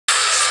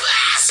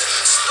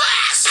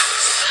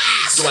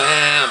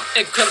Swam.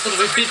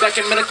 Incredible feedback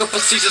and medical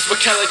procedures with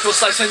chemical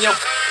slicing, yo.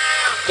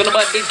 Gonna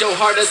bite go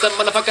hard as the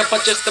motherfucker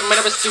punches the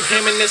murderous to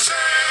him in this.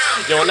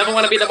 You'll never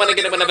wanna be the one to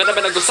get it when I've been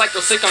a go psycho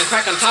sick on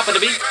crack on top of the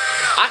beat.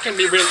 I can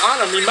be real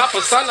honor me, my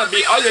persona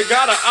be all you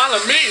gotta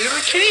honor me,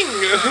 the king.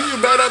 You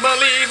better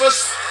believe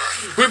us.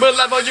 We will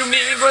level you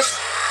needless.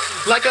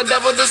 Like a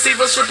devil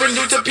deceiver, stripping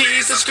you to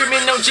pieces,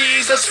 screaming no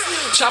Jesus.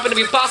 Chopping to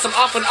be blossom,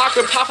 often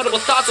awkward, profitable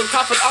thoughts and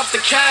profit off the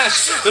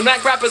cash. The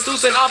Mac rappers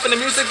losing off in the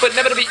music, but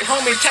never to be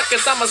homie tech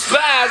cause I'm a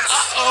spaz.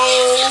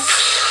 Uh-oh.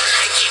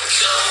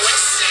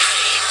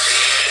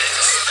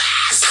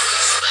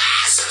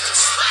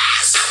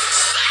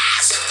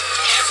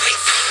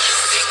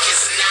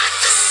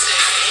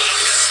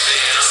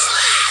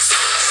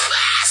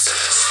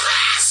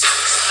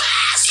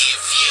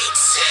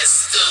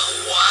 Test the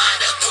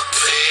water,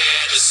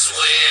 prepare to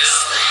swim.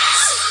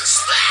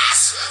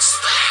 Spaz.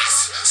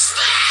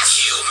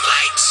 You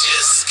might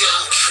just go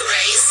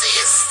crazy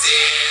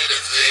instead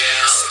of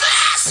them.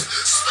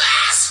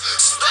 Spaz.